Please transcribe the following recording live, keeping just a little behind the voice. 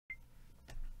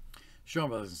Shalom,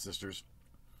 brothers and sisters.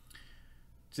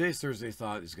 Today's Thursday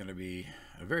Thought is going to be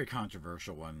a very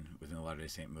controversial one within the Latter-day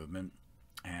Saint movement,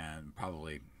 and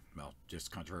probably, well,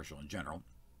 just controversial in general.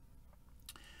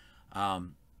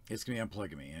 It's going to be on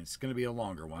polygamy, and it's going to be a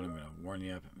longer one. I'm going to warn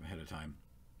you ahead of time.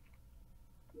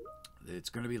 It's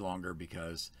going to be longer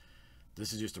because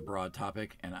this is just a broad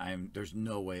topic, and there's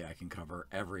no way I can cover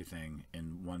everything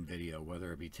in one video,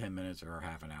 whether it be 10 minutes or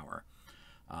half an hour.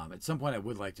 At some point, I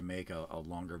would like to make a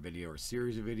longer video or a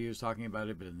series of videos talking about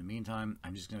it, but in the meantime,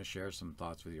 I'm just going to share some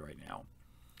thoughts with you right now.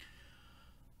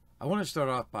 I want to start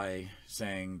off by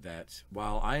saying that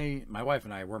while my wife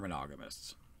and I were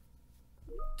monogamists,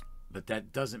 but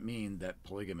that doesn't mean that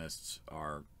polygamists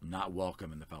are not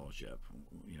welcome in the fellowship.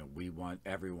 You know, we want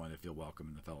everyone to feel welcome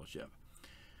in the fellowship.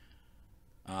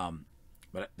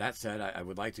 But that said, I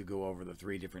would like to go over the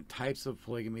 3 different types of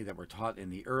polygamy that were taught in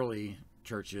the early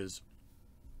churches,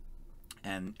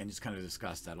 and just kind of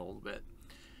discuss that a little bit.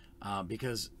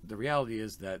 Because the reality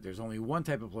is that there's only one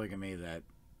type of polygamy that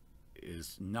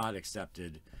is not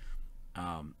accepted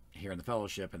here in the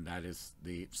fellowship, and that is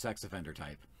the sex offender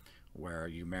type, where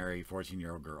you marry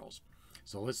 14-year-old girls.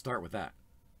 So let's start with that.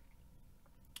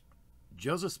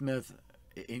 Joseph Smith,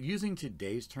 in using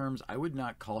today's terms, I would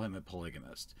not call him a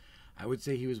polygamist. I would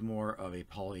say he was more of a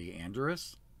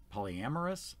polyamorous,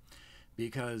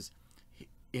 because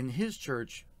in his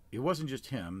church, it wasn't just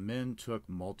him. Men took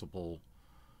multiple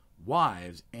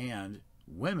wives, and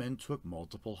women took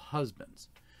multiple husbands.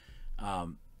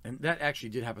 And that actually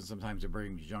did happen sometimes in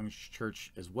Brigham Young's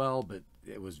church as well, but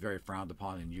it was very frowned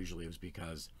upon, and usually it was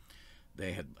because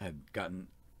they had gotten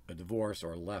a divorce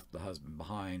or left the husband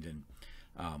behind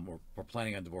and were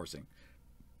planning on divorcing.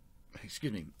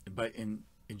 Excuse me. But in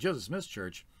Joseph Smith's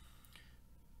church,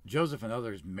 Joseph and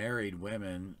others married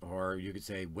women, or you could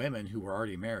say women who were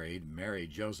already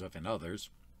married Joseph and others,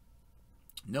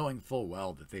 knowing full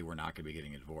well that they were not going to be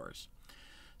getting a divorce.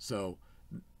 So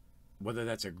whether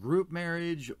that's a group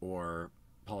marriage or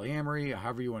polyamory, or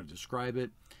however you want to describe it,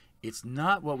 it's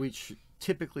not what we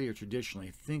typically or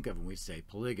traditionally think of when we say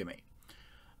polygamy.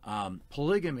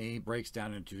 Polygamy breaks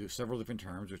down into several different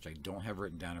terms, which I don't have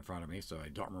written down in front of me, so I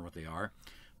don't remember what they are.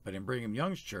 But in Brigham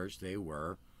Young's church, they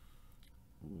were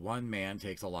one man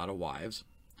takes a lot of wives,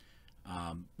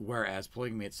 whereas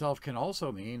polygamy itself can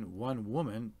also mean one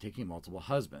woman taking multiple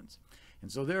husbands.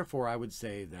 And so therefore, I would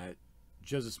say that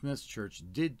Joseph Smith's church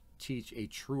did teach a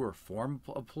truer form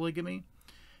of polygamy,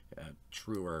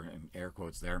 truer in air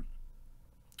quotes there.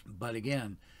 But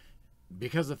again,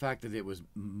 because of the fact that it was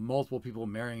multiple people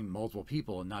marrying multiple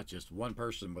people and not just one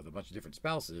person with a bunch of different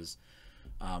spouses,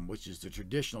 which is the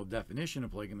traditional definition of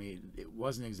polygamy, it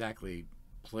wasn't exactly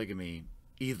polygamy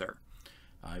either.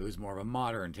 It was more of a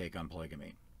modern take on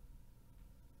polygamy.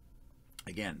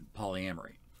 Again,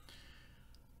 polyamory.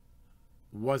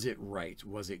 Was it right?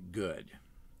 Was it good?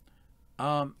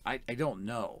 I don't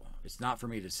know. It's not for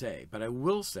me to say, but I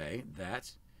will say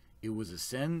that it was a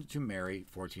sin to marry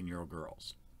 14-year-old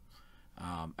girls.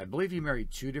 I believe he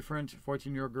married 2 different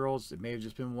 14-year-old girls. It may have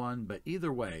just been one, but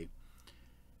either way,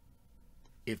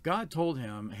 if God told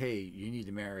him, hey, you need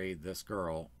to marry this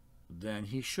girl, then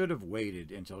he should have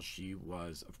waited until she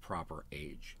was of proper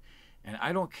age. And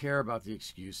I don't care about the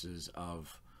excuses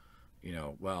of, you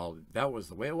know, well, that was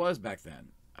the way it was back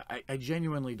then. I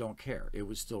genuinely don't care. It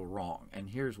was still wrong. And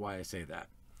here's why I say that.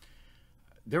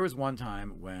 There was one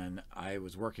time when I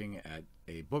was working at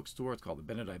a bookstore. It's called the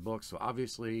Benedict Books. So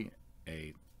obviously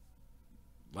a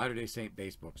Latter-day Saint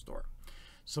based bookstore.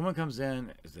 Someone comes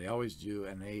in, as they always do,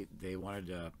 and they wanted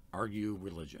to argue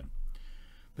religion.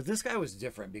 But this guy was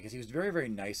different because he was very, very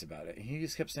nice about it. And he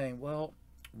just kept saying, well,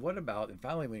 what about, and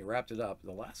finally when he wrapped it up,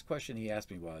 the last question he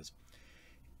asked me was,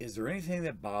 is there anything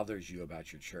that bothers you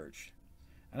about your church?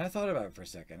 And I thought about it for a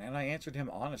second, and I answered him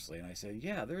honestly, and I said,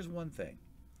 yeah, there's one thing.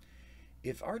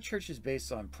 If our church is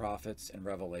based on prophets and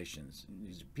revelations,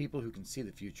 these are people who can see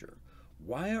the future,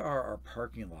 why are our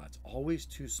parking lots always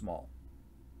too small?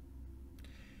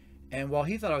 And while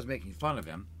he thought I was making fun of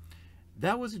him,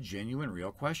 that was a genuine,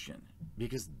 real question,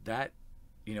 because that,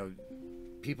 you know,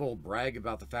 people brag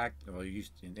about the fact, well,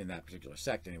 in that particular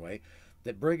sect anyway,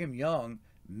 that Brigham Young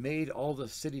made all the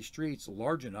city streets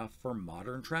large enough for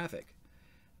modern traffic.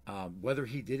 Whether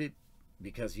he did it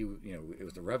because it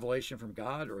was a revelation from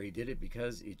God, or he did it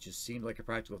because it just seemed like a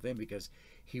practical thing because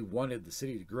he wanted the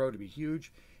city to grow to be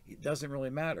huge, it doesn't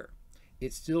really matter.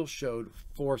 It still showed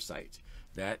foresight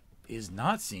that is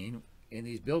not seen in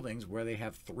these buildings where they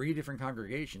have 3 different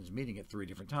congregations meeting at 3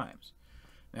 different times.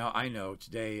 Now, I know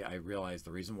today I realize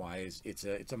the reason why is it's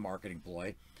a marketing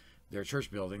ploy. Their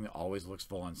church building always looks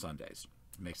full on Sundays.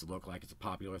 makes it look like it's a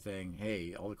popular thing.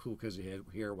 Hey, all the cool kids are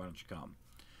here, why don't you come?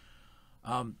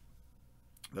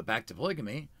 But back to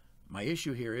polygamy, my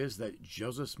issue here is that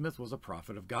Joseph Smith was a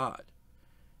prophet of God.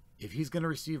 If he's going to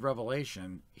receive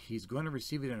revelation, he's going to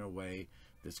receive it in a way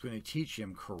that's going to teach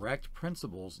him correct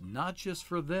principles, not just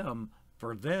for then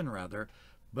rather,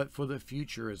 but for the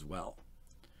future as well.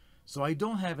 So I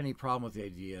don't have any problem with the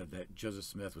idea that Joseph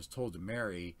Smith was told to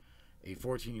marry a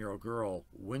 14-year-old girl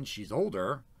when she's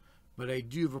older, but I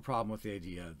do have a problem with the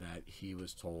idea that he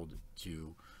was told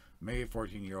to marry a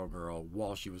 14-year-old girl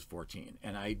while she was 14.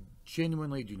 And I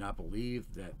genuinely do not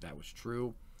believe that that was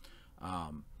true.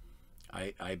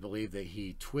 I believe that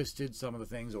he twisted some of the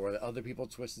things, or that other people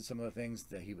twisted some of the things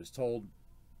that he was told.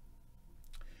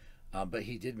 But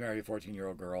he did marry a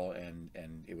 14-year-old girl,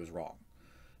 and it was wrong.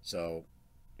 So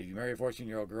if you marry a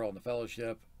 14-year-old girl in the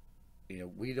fellowship,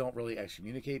 we don't really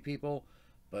excommunicate people,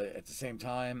 but at the same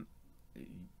time,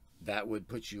 that would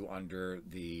put you under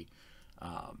the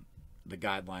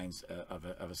guidelines of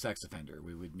a sex offender.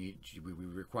 We would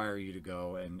require you to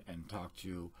go and talk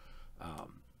to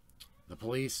the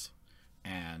police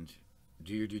and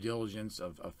do your due diligence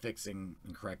of fixing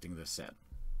and correcting this sin.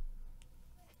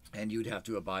 And you'd have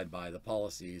to abide by the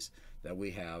policies that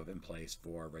we have in place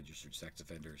for registered sex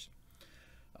offenders.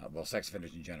 Well, sex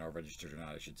offenders in general, registered or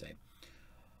not, I should say.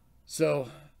 So,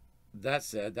 that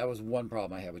said, that was one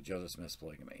problem I had with Joseph Smith's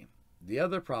polygamy. The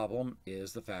other problem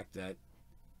is the fact that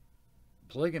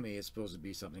polygamy is supposed to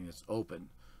be something that's open,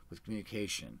 with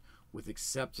communication, with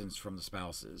acceptance from the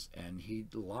spouses. And he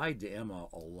lied to Emma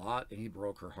a lot, and he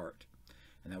broke her heart.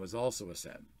 And that was also a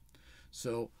sin.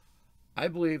 So, I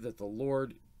believe that the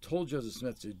Lord told Joseph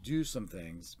Smith to do some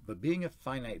things, but being a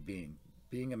finite being,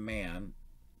 being a man,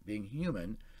 being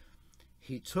human,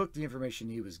 he took the information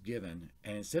he was given,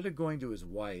 and instead of going to his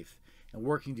wife and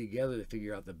working together to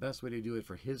figure out the best way to do it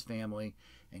for his family,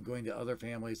 and going to other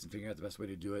families and figuring out the best way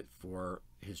to do it for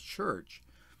his church,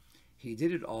 he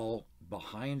did it all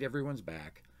behind everyone's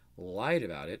back, lied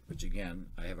about it, which again,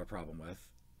 I have a problem with.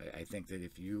 I think that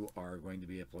if you are going to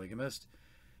be a polygamist,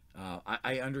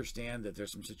 I understand that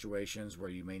there's some situations where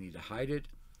you may need to hide it,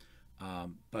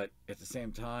 but at the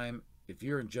same time, if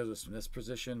you're in Joseph Smith's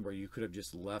position where you could have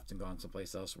just left and gone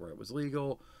someplace else where it was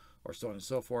legal, or so on and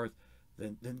so forth,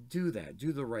 then do that.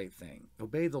 Do the right thing.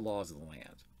 Obey the laws of the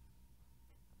land.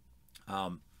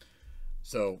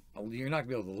 So you're not going to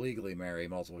be able to legally marry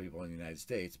multiple people in the United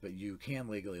States, but you can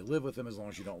legally live with them as long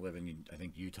as you don't live in, I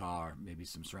think, Utah or maybe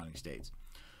some surrounding states.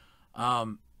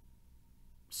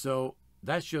 So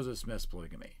that's Joseph Smith's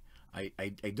polygamy. I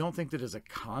don't think that as a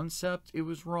concept it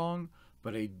was wrong,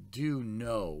 but I do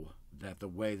know that the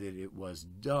way that it was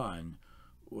done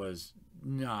was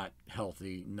not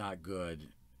healthy, not good,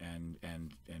 and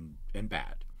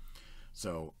bad.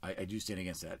 So I do stand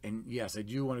against that. And yes, I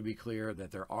do want to be clear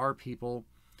that there are people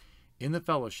in the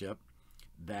fellowship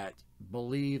that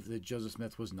believe that Joseph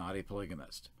Smith was not a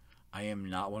polygamist. I am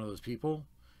not one of those people.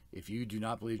 If you do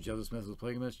not believe Joseph Smith was a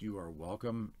polygamist, you are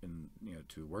welcome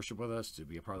to worship with us, to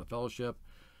be a part of the fellowship.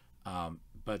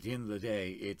 But at the end of the day,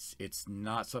 it's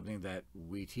not something that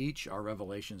we teach. Our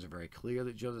revelations are very clear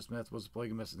that Joseph Smith was a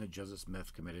polygamist and that Joseph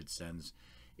Smith committed sins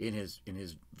in his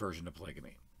version of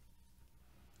polygamy.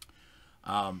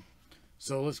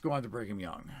 So let's go on to Brigham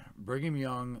Young. Brigham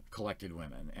Young collected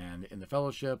women, and in the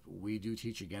fellowship, we do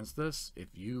teach against this. If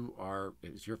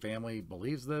your family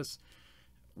believes this,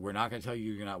 we're not going to tell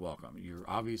you you're not welcome. You're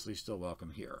obviously still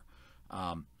welcome here.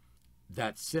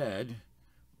 That said,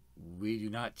 we do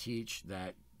not teach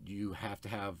that you have to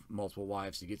have multiple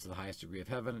wives to get to the highest degree of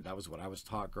heaven. That was what I was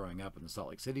taught growing up in the Salt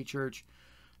Lake City church.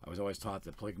 I was always taught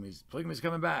that polygamy's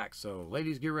coming back, so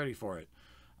ladies, get ready for it.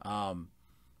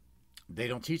 They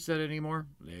don't teach that anymore.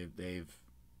 They've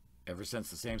ever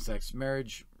since the same-sex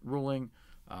marriage ruling,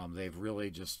 they've really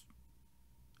just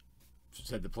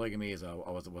said the polygamy was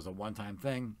a one-time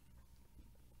thing.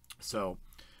 So,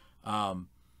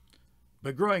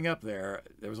 but growing up there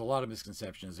was a lot of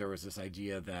misconceptions. There was this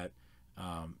idea that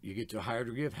you get to a higher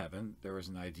degree of heaven. There was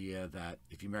an idea that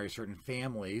if you marry certain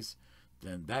families,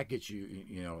 then that gets you,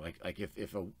 like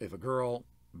if a girl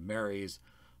marries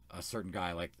a certain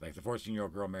guy, like the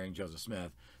 14-year-old girl marrying Joseph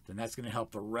Smith, then that's going to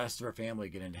help the rest of her family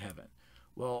get into heaven.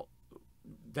 Well,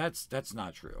 that's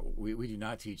not true. We do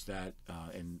not teach that.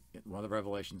 In one of the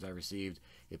revelations I received,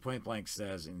 it point blank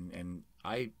says, and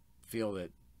I feel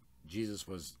that Jesus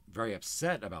was very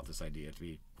upset about this idea, to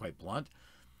be quite blunt.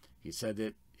 He said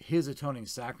that his atoning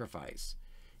sacrifice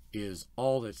is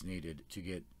all that's needed to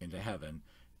get into heaven,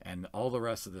 and all the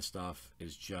rest of the stuff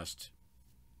is just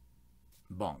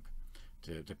bunk,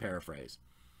 to paraphrase.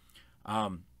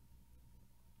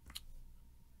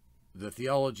 the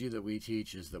theology that we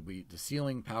teach is that the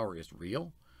sealing power is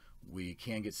real. We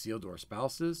can get sealed to our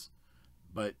spouses,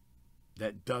 but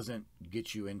that doesn't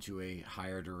get you into a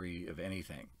higher degree of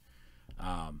anything.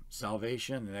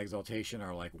 Salvation and exaltation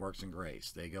are like works and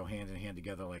grace. They go hand in hand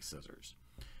together like scissors.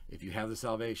 If you have the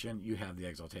salvation, you have the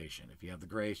exaltation. If you have the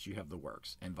grace, you have the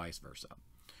works, and vice versa.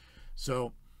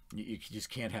 So you just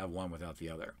can't have one without the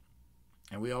other.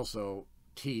 And we also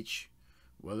teach,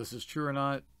 whether this is true or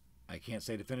not, I can't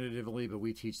say definitively, but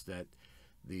we teach that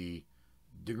the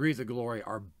degrees of glory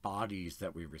are bodies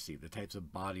that we receive, the types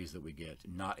of bodies that we get,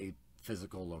 not a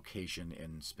physical location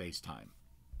in space-time.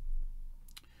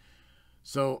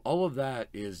 So all of that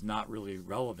is not really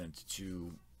relevant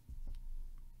to,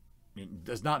 it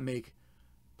does not make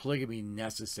polygamy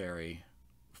necessary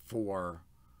for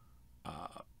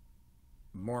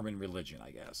Mormon religion,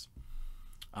 I guess.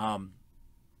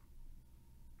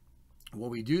 What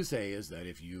we do say is that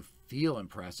if you feel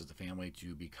impressed as a family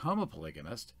to become a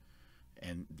polygamist,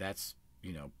 and that's,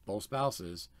 you know, both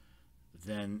spouses,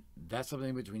 then that's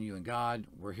something between you and God.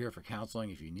 We're here for counseling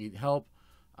if you need help,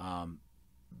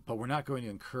 but we're not going to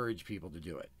encourage people to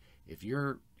do it. If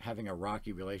you're having a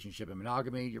rocky relationship in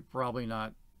monogamy, you're probably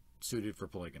not suited for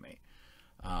polygamy.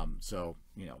 So,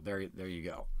 you know, there you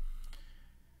go.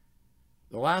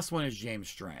 The last one is James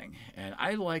Strang, and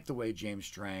I like the way James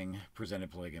Strang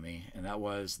presented polygamy, and that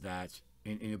was that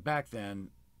back then,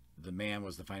 the man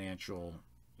was the financial,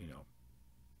 you know,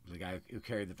 the guy who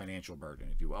carried the financial burden,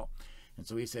 if you will. And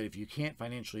so he said, if you can't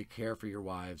financially care for your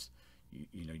wives,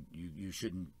 you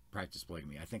shouldn't practice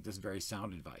polygamy. I think this is very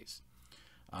sound advice.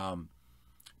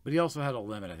 But he also had a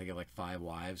limit, I think, of like 5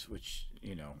 wives, which,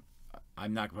 you know,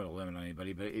 I'm not going to put a limit on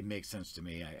anybody, but it makes sense to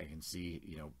me. I can see,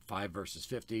 you know, 5 versus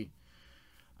 50.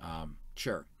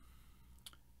 Sure.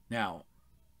 Now,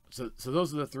 so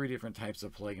those are the 3 different types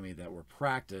of polygamy that were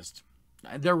practiced.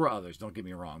 There were others, don't get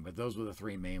me wrong, but those were the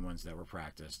 3 main ones that were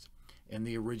practiced in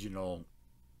the original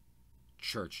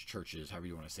churches, however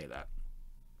you want to say that.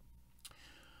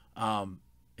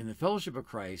 In the Fellowship of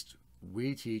Christ,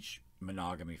 we teach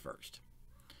monogamy first.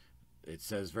 It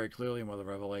says very clearly in one of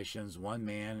the Revelations, 1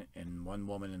 man and 1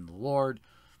 woman in the Lord,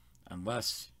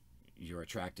 unless you're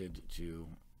attracted to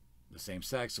the same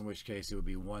sex, in which case it would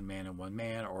be 1 man and 1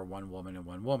 man, or 1 woman and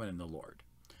 1 woman in the Lord.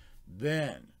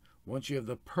 Then, once you have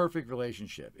the perfect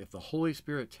relationship, if the Holy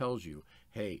Spirit tells you,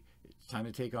 hey, it's time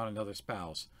to take on another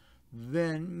spouse,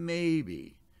 then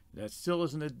maybe, that still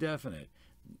isn't a definite,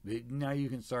 now you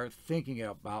can start thinking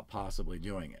about possibly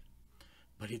doing it.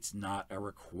 But it's not a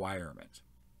requirement.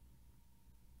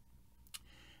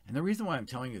 And the reason why I'm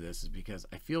telling you this is because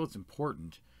I feel it's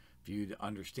important for you to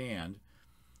understand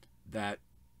that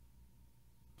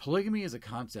polygamy as a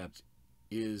concept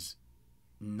is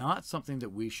not something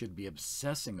that we should be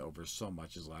obsessing over so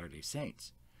much as Latter-day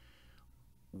Saints.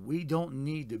 We don't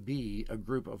need to be a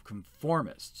group of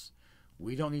conformists.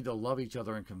 We don't need to love each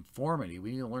other in conformity.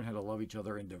 We need to learn how to love each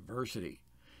other in diversity.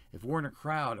 If we're in a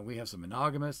crowd and we have some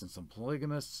monogamists and some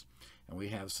polygamists, and we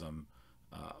have some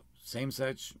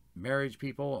same-sex marriage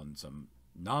people and some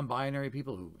non-binary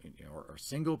people who, you know, or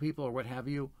single people or what have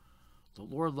you, the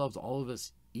Lord loves all of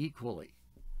us equally.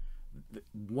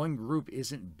 One group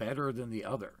isn't better than the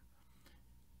other.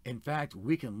 In fact,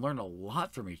 we can learn a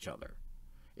lot from each other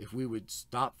if we would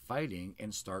stop fighting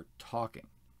and start talking.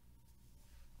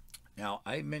 Now,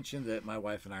 I mentioned that my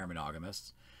wife and I are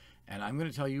monogamists, and I'm going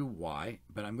to tell you why,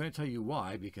 but I'm going to tell you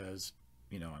why because,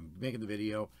 you know, I'm making the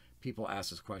video. People ask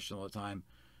this question all the time.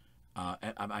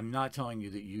 And I'm not telling you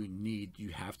that you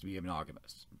have to be a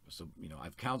monogamist. So, you know,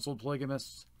 I've counseled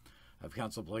polygamists. I've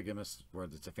counseled polygamists where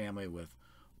it's a family with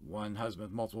 1 husband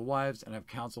with multiple wives, and I've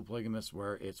counseled polygamists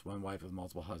where it's 1 wife with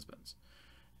multiple husbands.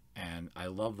 And I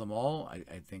love them all.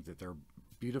 I think that they're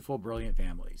beautiful, brilliant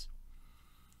families.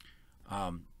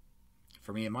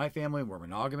 For me and my family, we're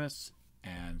monogamists.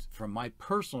 And from my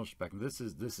personal perspective, this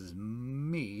is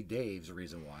me, Dave's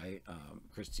reason why.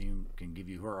 Christine can give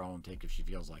you her own take if she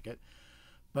feels like it.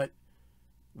 But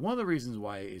one of the reasons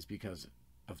why is because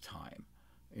of time.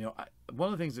 You know,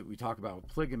 one of the things that we talk about with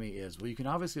polygamy is, well, you can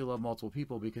obviously love multiple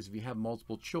people because if you have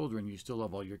multiple children, you still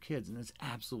love all your kids. And it's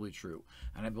absolutely true.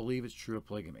 And I believe it's true of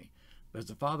polygamy. But as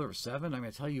a father of 7, I'm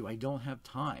going to tell you, I don't have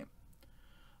time.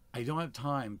 I don't have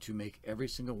time to make every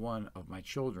single one of my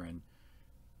children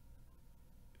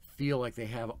feel like they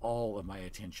have all of my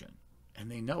attention.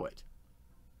 And they know it.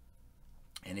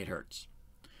 And it hurts.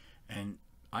 And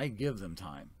I give them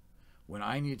time. When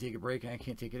I need to take a break and I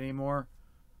can't take it anymore,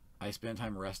 I spend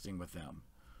time resting with them.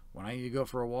 When I need to go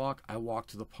for a walk, I walk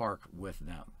to the park with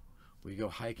them. We go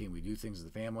hiking. We do things as a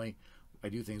family. I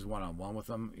do things one-on-one with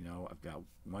them. You know, I've got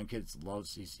one kid that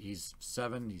loves, he's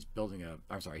 7, he's building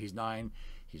he's 9,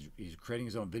 he's creating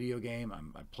his own video game.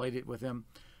 I played it with him.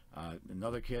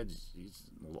 Another kid, he's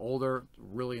a little older,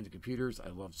 really into computers. I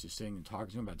love just sitting and talking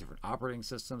to him about different operating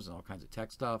systems and all kinds of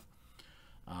tech stuff.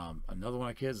 Another one of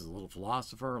my kids is a little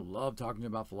philosopher. Love talking to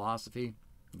him about philosophy,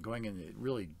 going into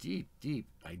really deep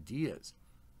ideas.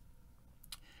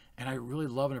 And I really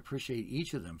love and appreciate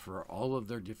each of them for all of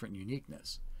their different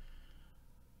uniqueness.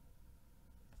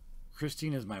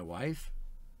 Christine is my wife.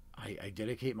 I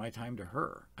dedicate my time to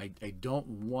her. I don't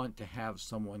want to have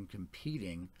someone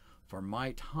competing for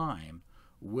my time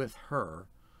with her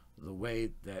the way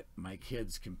that my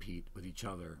kids compete with each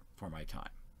other for my time.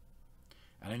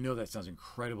 And I know that sounds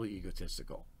incredibly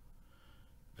egotistical,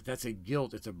 but that's a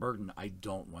guilt, it's a burden I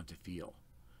don't want to feel.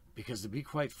 Because to be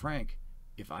quite frank,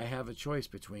 if I have a choice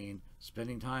between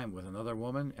spending time with another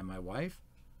woman and my wife,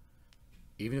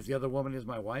 even if the other woman is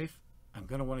my wife, I'm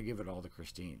going to want to give it all to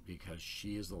Christine because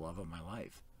she is the love of my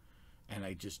life. And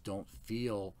I just don't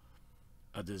feel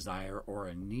a desire or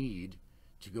a need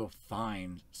to go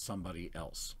find somebody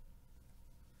else.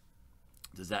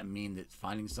 Does that mean that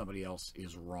finding somebody else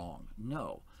is wrong?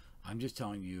 No. I'm just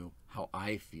telling you how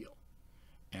I feel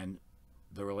and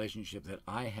the relationship that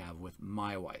I have with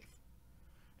my wife.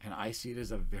 And I see it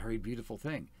as a very beautiful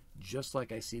thing, just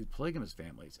like I see polygamous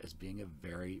families as being a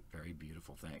very, very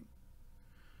beautiful thing.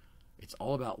 It's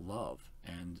all about love,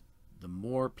 and the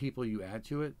more people you add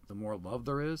to it, the more love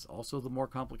there is, also the more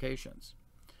complications.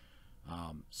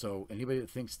 So anybody that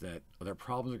thinks that their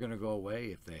problems are going to go away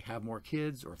if they have more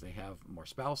kids or if they have more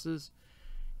spouses,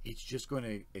 it's just going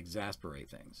to exasperate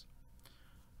things.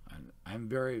 And I'm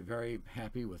very, very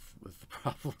happy with the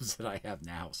problems that I have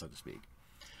now, so to speak.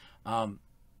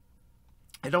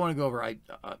 I don't want to go over, I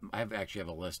actually have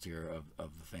a list here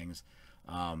of the things.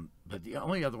 But the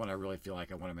only other one I really feel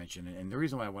like I want to mention, and the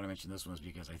reason why I want to mention this one is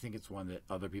because I think it's one that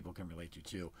other people can relate to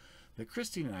too, that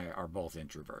Christine and I are both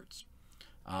introverts.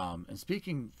 And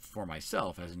speaking for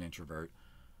myself as an introvert,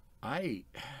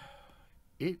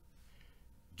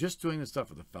 just doing the stuff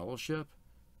with the fellowship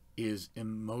is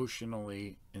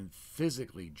emotionally and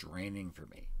physically draining for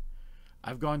me.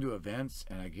 I've gone to events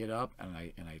and I get up and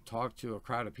I talk to a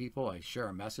crowd of people. I share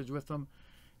a message with them,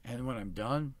 and when I'm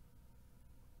done,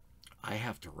 I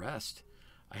have to rest.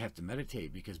 I have to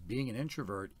meditate, because being an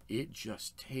introvert, it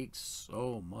just takes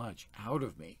so much out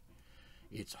of me.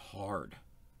 It's hard.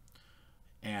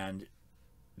 And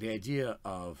the idea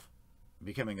of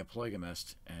becoming a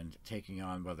polygamist and taking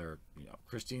on, whether, you know,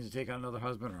 Christine's to take on another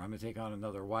husband or I'm going to take on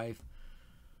another wife,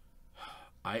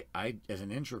 I as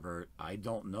an introvert, I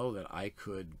don't know that I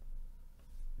could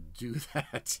do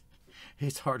that.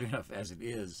 It's hard enough as it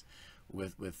is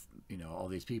with you know, all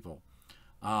these people.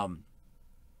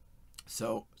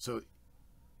 So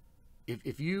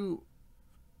if you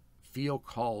feel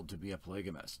called to be a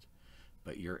polygamist,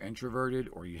 but you're introverted,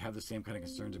 or you have the same kind of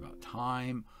concerns about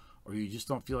time, or you just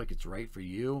don't feel like it's right for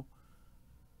you,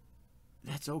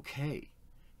 that's okay.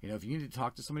 You know, if you need to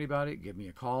talk to somebody about it, give me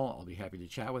a call. I'll be happy to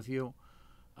chat with you.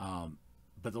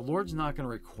 But the Lord's not going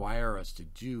to require us to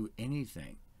do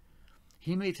anything.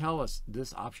 He may tell us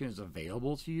this option is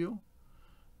available to you,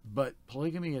 but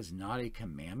polygamy is not a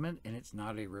commandment, and it's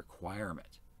not a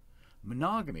requirement.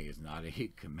 Monogamy is not a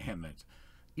commandment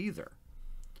either.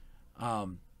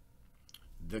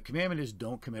 The commandment is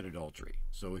don't commit adultery.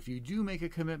 So if you do make a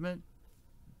commitment,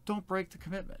 don't break the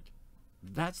commitment.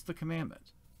 That's the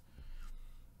commandment.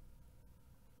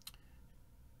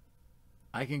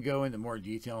 I can go into more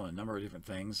detail on a number of different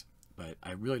things, but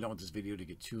I really don't want this video to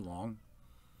get too long.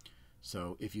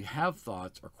 So if you have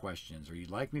thoughts or questions, or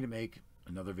you'd like me to make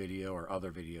another video or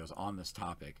other videos on this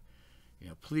topic, you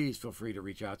know, please feel free to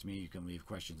reach out to me. You can leave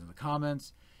questions in the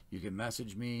comments. You can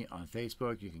message me on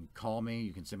Facebook. You can call me.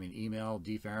 You can send me an email,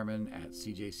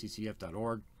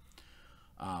 dfarriman@cjccf.org.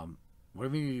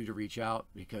 Whatever you need to do to reach out,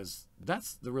 because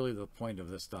that's really the point of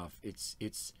this stuff.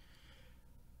 It's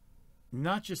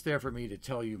not just there for me to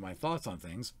tell you my thoughts on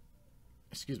things.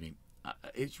 Excuse me.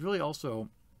 It's really also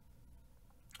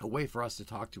a way for us to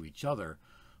talk to each other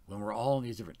when we're all in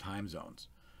these different time zones.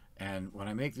 And when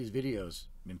I make these videos,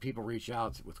 when people reach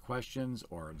out with questions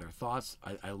or their thoughts,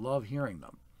 I love hearing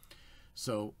them.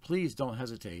 So please don't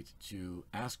hesitate to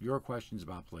ask your questions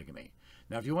about polygamy.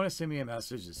 Now, if you want to send me a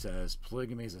message that says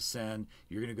polygamy is a sin,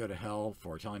 you're going to go to hell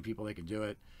for telling people they can do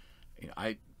it, you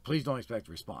know, please don't expect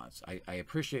a response. I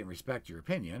appreciate and respect your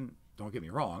opinion, don't get me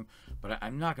wrong, but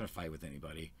I'm not going to fight with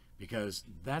anybody, because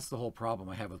that's the whole problem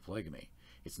I have with polygamy.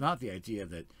 It's not the idea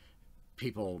that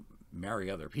people marry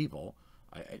other people.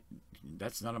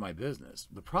 That's none of my business.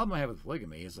 The problem I have with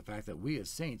polygamy is the fact that we as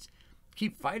saints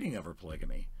keep fighting over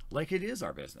polygamy like it is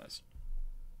our business.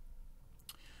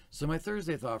 So my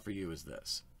Thursday thought for you is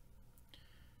this.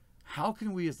 How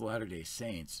can we as Latter-day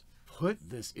Saints put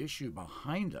this issue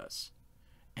behind us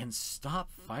and stop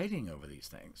fighting over these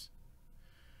things?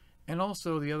 And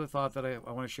also the other thought that I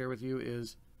want to share with you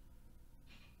is,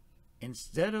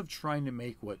 instead of trying to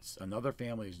make what another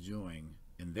family is doing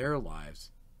in their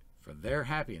lives for their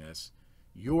happiness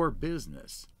your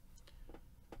business,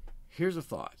 here's a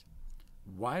thought.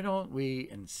 Why don't we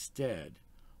instead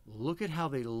look at how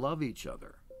they love each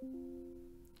other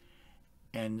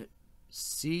and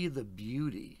see the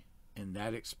beauty in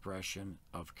that expression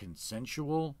of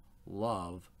consensual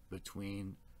love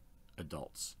between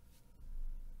adults?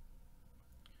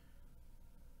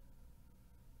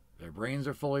 Their brains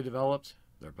are fully developed.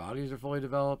 Their bodies are fully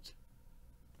developed.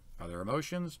 Are their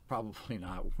emotions? Probably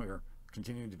not. We're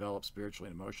continuing to develop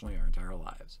spiritually and emotionally our entire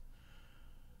lives.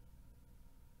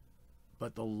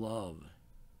 But the love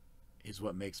is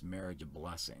what makes marriage a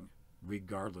blessing,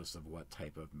 regardless of what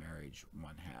type of marriage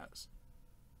one has.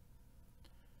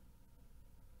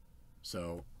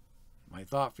 So my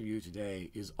thought for you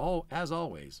today is, as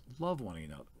always, love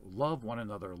one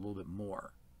another a little bit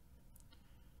more.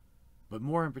 But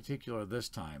more in particular this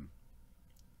time,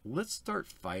 let's start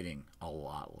fighting a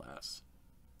lot less.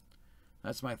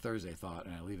 That's my Thursday thought,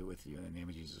 and I leave it with you in the name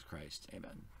of Jesus Christ.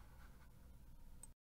 Amen.